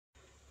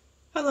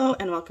Hello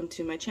and welcome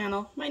to my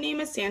channel. My name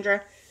is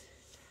Sandra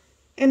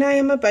and I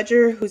am a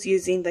budgeter who's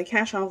using the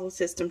cash envelope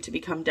system to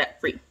become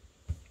debt-free.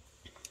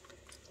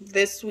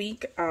 This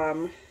week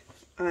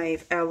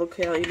I've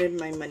allocated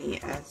my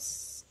money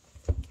as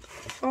the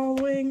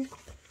following.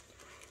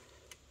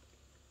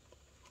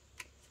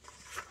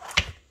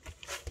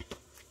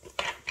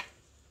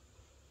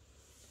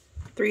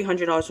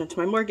 $300 went to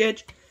my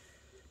mortgage,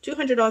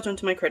 $200 went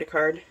to my credit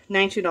card,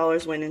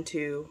 $92 went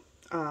into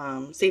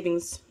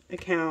savings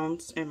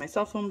accounts and my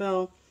cell phone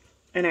bill,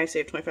 and I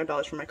saved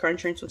 $25 for my car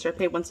insurance, which I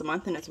pay once a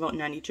month, and it's about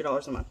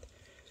 $92 a month.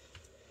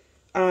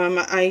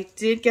 I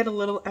did get a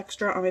little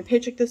extra on my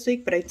paycheck this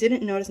week, but I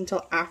didn't notice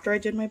until after I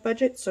did my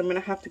budget, so I'm going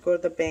to have to go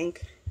to the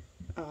bank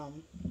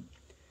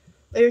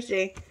later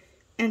today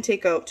and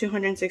take out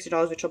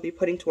 $260, which I'll be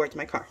putting towards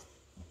my car.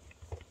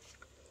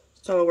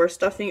 So we're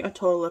stuffing a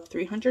total of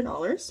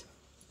 $300.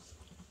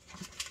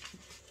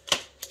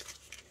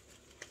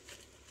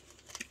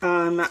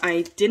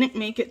 I didn't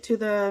make it to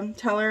the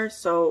teller,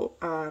 so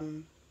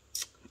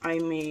I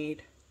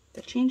made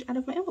the change out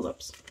of my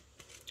envelopes.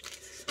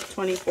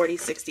 20, 40,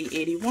 60,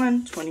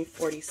 81, 20,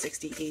 40,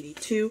 60,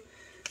 82,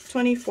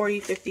 20, 40,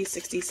 50,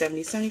 60,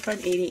 70,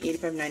 75, 80,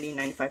 85, 90,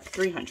 95,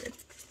 300.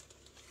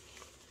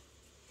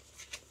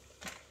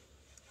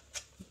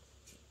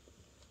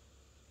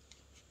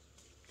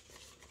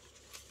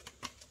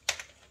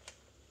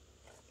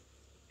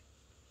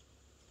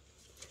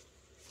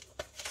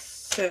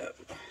 So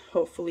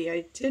hopefully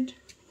I did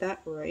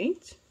that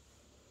right.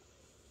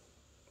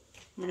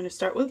 I'm going to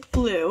start with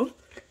blue.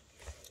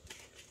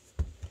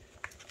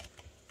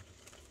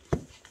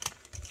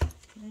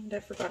 And I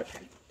forgot a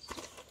pen.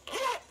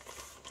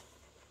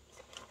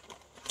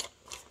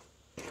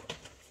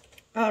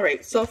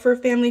 Alright, so for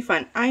family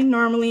fun, I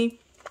normally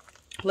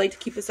like to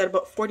keep this at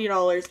about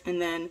 $40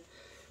 and then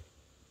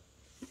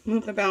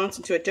move the balance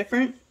into a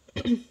different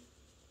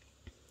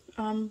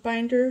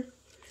binder.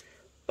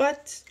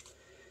 But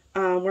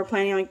we're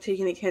planning on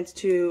taking the kids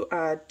to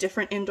a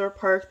different indoor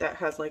park that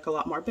has like a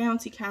lot more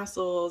bouncy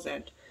castles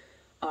and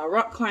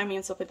rock climbing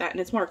and stuff like that, and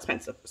it's more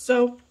expensive.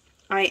 So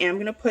I am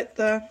going to put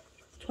the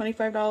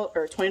 $25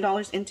 or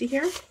 $20 into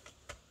here.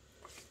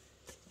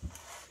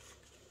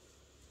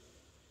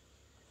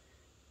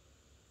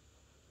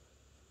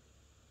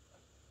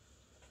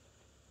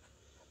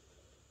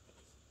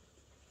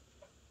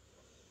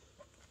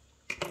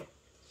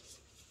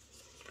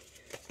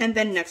 And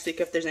then next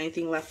week, if there's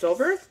anything left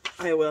over,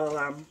 I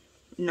will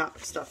knock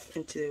stuff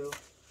into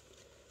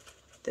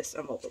this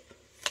envelope.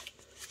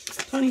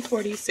 20,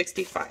 40,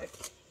 65.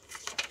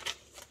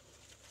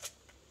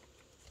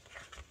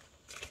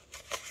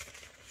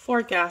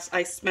 For gas,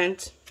 I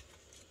spent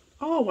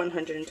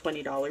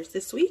 $120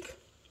 this week,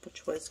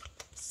 which was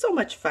so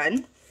much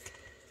fun.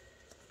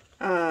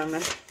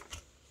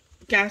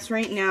 Gas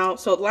right now,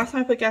 so the last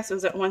time I put gas, it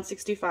was at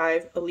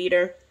 $1.65 a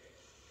liter.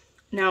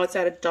 Now it's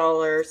at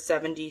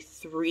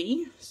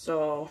 $1.73.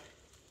 So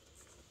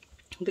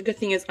the good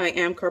thing is I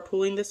am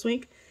carpooling this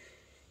week,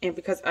 and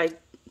because I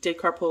did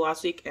carpool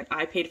last week and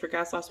I paid for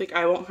gas last week,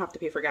 I won't have to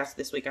pay for gas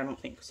this week, I don't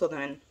think. So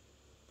then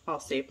I'll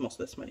save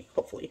most of this money,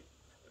 hopefully.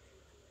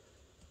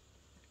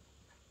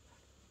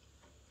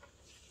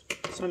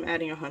 So I'm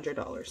adding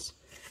 $100.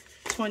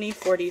 20,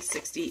 40,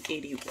 60,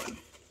 81.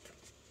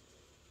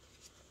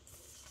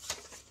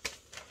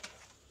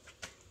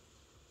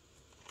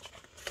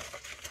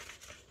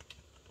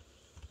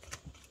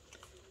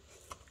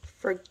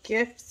 For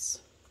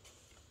gifts,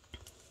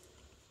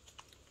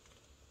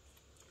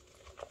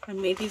 I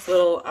made these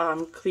little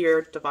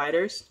clear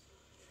dividers.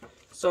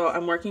 So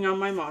I'm working on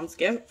my mom's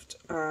gift.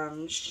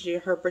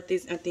 Her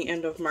birthday's at the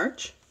end of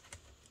March.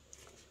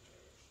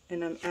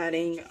 And I'm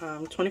adding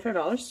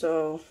 $25.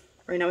 So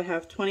right now we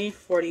have 20,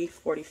 40,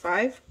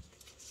 45.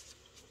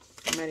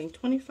 I'm adding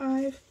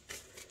 25.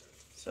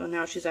 So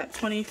now she's at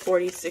 20,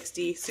 40,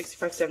 60,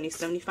 65, 70,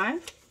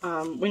 75.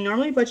 We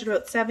normally budget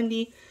about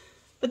 70.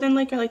 But then,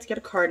 like, I like to get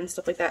a card and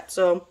stuff like that.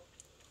 So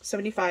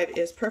 75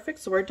 is perfect.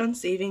 So we're done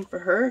saving for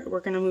her. We're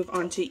going to move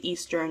on to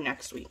Easter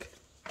next week.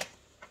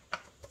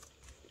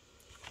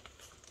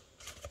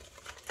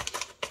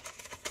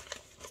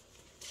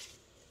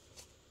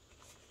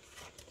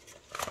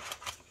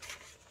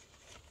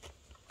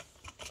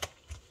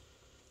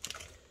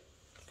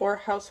 For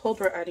household,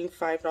 we're adding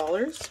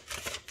 $5.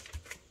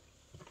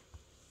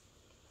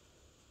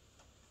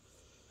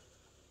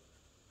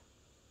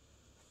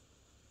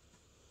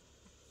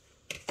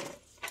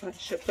 That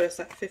should put us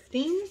at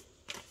 15.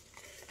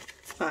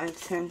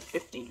 5, 10,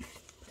 15.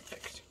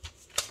 Perfect.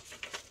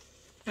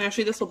 And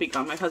actually, this will be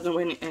gone. My husband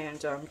went and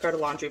got a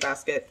laundry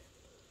basket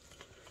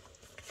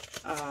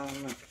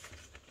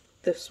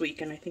this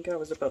week, and I think I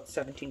was about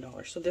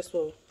 $17. So this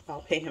will, I'll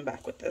pay him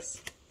back with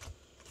this.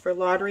 For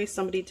lottery,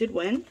 somebody did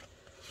win.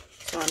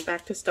 So I'm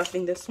back to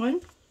stuffing this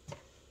one.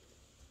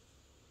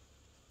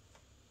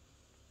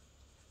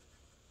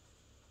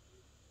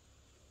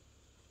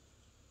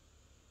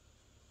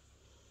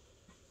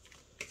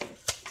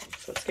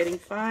 So it's getting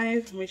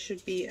 5. We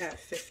should be at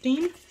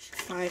 15.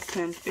 5,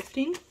 10,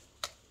 15.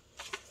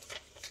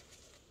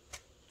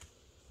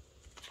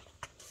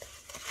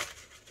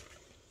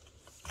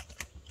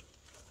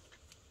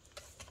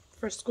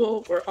 For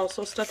school, we're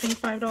also stuffing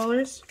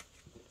 $5.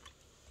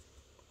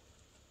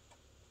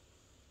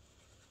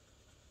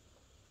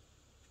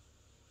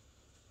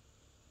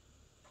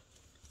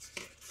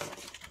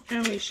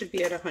 And we should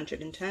be at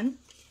 110.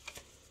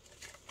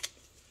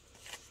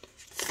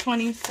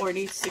 20,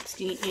 40,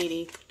 60,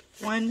 80,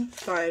 1,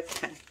 5,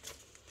 10.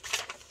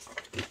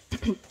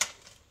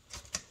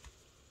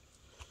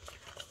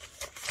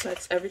 So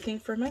that's everything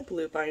for my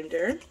blue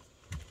binder.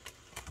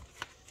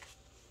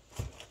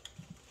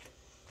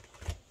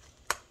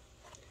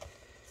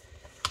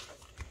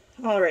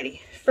 Alrighty,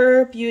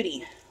 for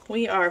beauty,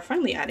 we are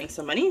finally adding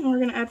some money, and we're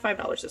going to add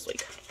 $5 this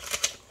week.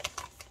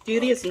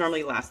 Beauty is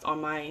normally last on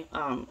my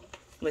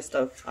list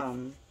of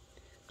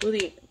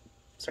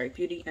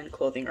beauty and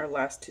clothing are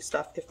last to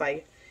stuff. If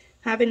I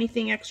have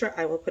anything extra,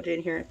 I will put it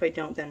in here. If I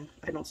don't, then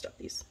I don't stuff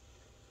these.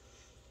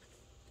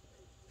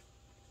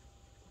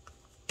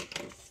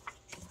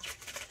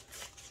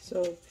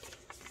 So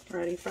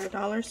we're adding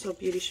 $5, so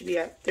beauty should be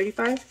at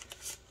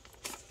 35,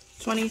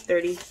 20,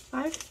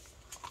 35.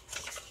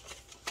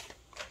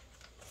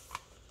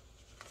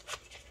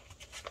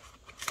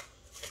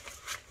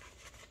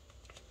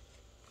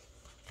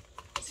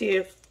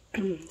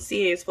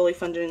 CA is fully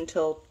funded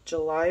until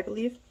July, I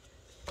believe.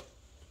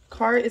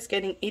 Car is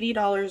getting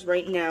 $80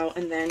 right now,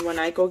 and then when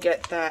I go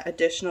get that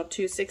additional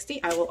 $260,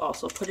 I will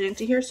also put it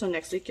into here. So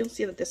next week you'll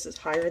see that this is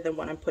higher than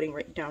what I'm putting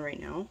down right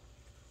now.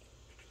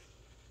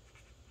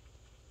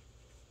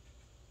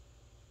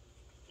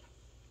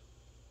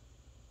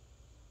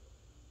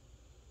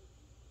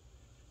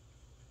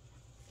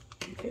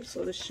 Okay,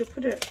 so this should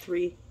put it at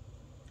 3.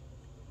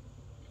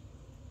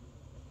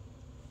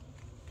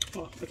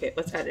 Oh, okay,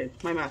 let's add it.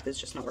 My math is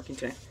just not working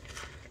today.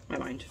 My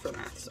mind for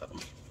math,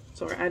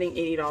 so we're adding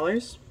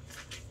 $80.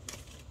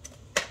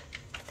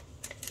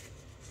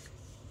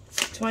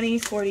 20,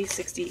 40,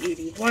 60,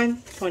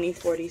 81, 20,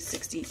 40,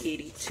 60,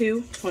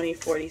 82, 20,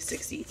 40,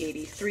 60,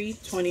 83,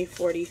 20,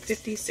 40,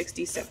 50,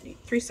 60, 70,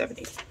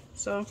 370.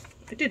 So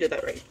I did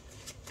that right.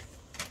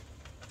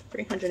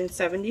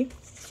 370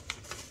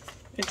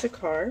 into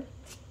car.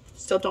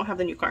 Still don't have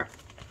the new car.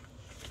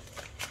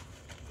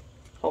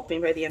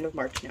 Hoping by the end of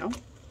March now.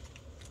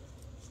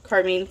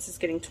 Car maintenance is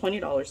getting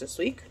 $20 this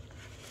week.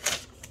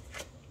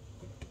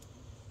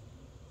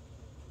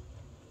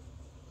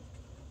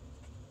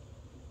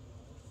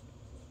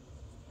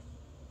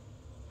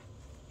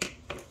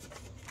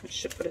 Which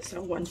should put us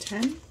at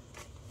 110.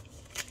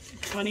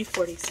 20,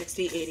 40,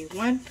 60,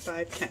 81,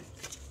 5,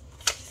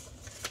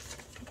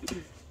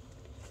 10.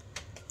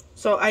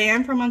 So I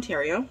am from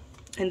Ontario,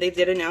 and they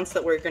did announce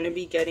that we're going to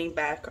be getting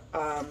back,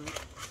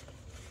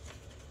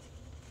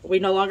 we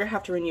no longer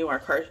have to renew our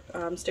car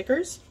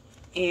stickers,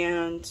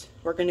 and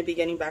we're going to be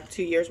getting back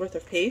 2 years worth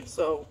of pay.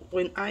 So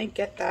when I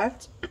get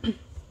that,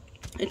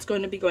 it's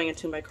going to be going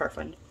into my car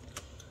fund.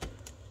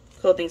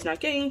 Clothing's not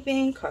getting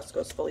anything,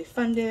 Costco's fully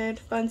funded,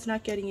 fund's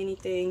not getting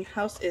anything,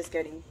 house is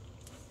getting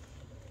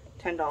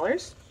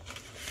 $10.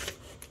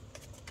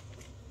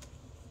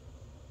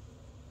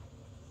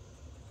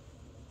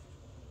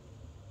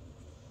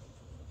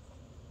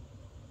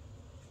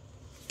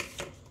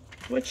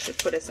 Which should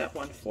put us at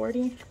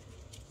 140.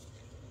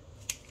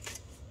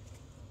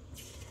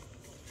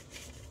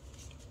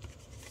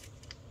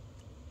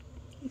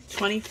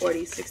 $20,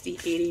 $40, $60,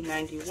 $80,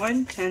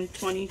 $91, $10,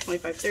 $20, $25,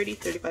 $30,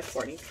 $35,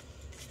 $40.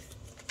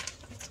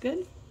 That's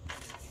good.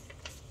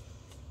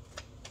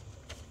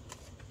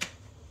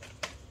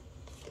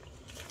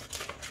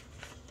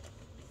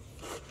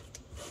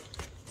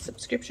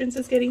 Subscriptions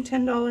is getting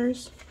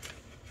 $10.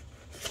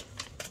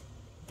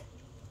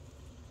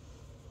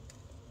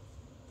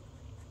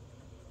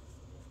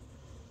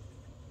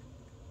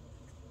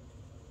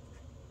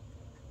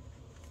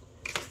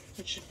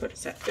 Which should put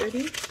us at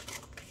 30.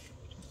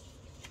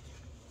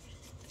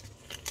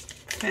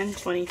 10,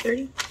 20,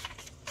 30.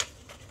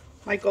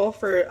 My goal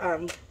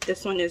for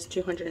this one is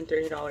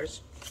 $230.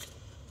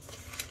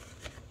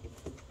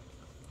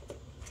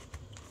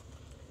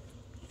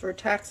 For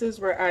taxes,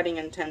 we're adding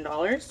in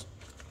 $10.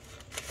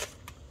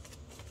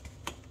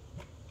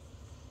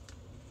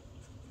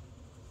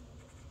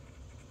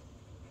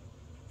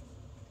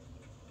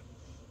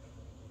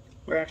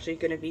 We're actually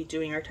going to be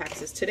doing our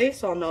taxes today,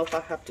 so I'll know if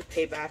I'll have to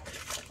pay back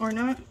or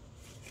not.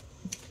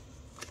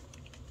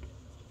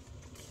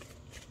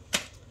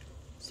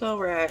 So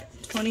we're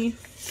at 20,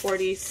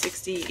 40,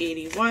 60,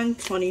 81,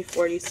 20,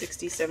 40,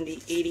 60,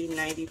 70, 80,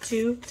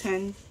 92,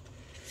 10,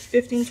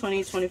 15,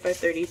 20, 25,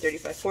 30,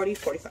 35, 40,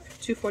 45,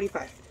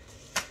 245.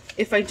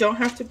 If I don't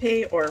have to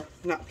pay or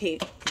not pay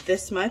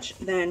this much,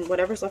 then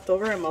whatever's left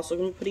over, I'm also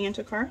going to be putting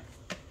into car.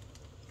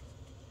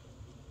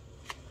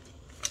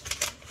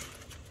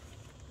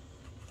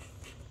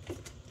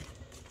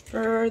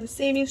 For the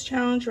savings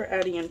challenge, we're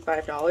adding in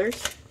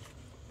 $5.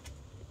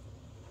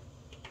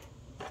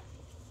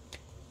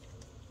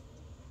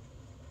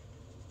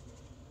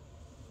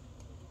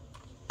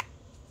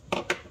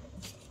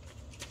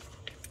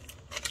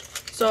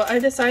 So I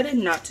decided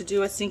not to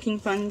do a sinking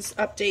funds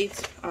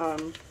update.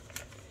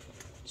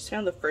 Just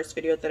found the first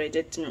video that I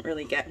did didn't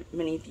really get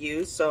many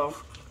views, so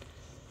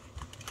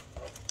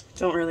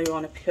don't really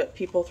want to put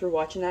people through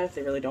watching that if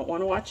they really don't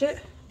want to watch it.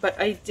 But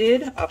I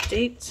did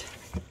update.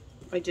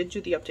 I did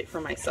do the update for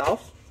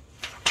myself.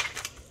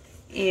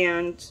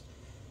 And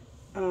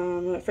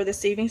for the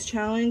savings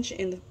challenge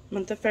in the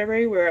month of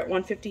February, we were at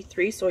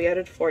 $153, so we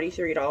added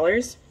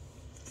 $43.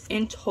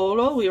 In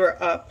total, we were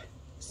up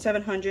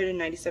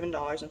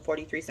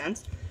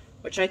 $797.43,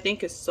 which I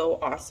think is so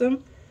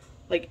awesome.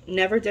 Like,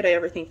 never did I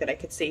ever think that I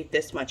could save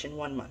this much in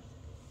 1 month.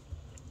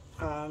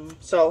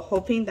 So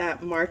hoping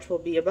that March will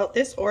be about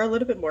this or a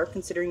little bit more,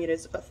 considering it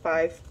is a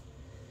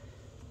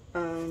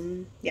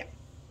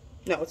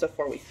it's a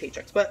 4-week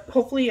paychecks, but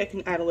hopefully I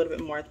can add a little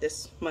bit more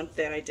this month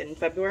than I did in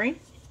February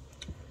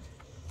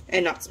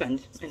and not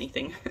spend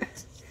anything.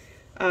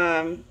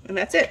 And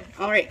that's it.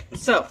 All right,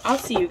 so I'll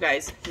see you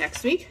guys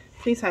next week.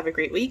 Please have a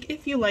great week.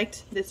 If you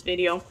liked this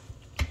video,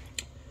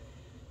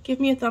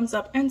 give me a thumbs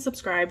up and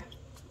subscribe.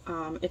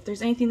 If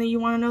there's anything that you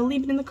want to know,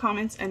 leave it in the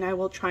comments and I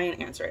will try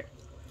and answer it.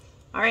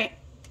 All right,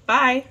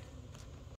 bye.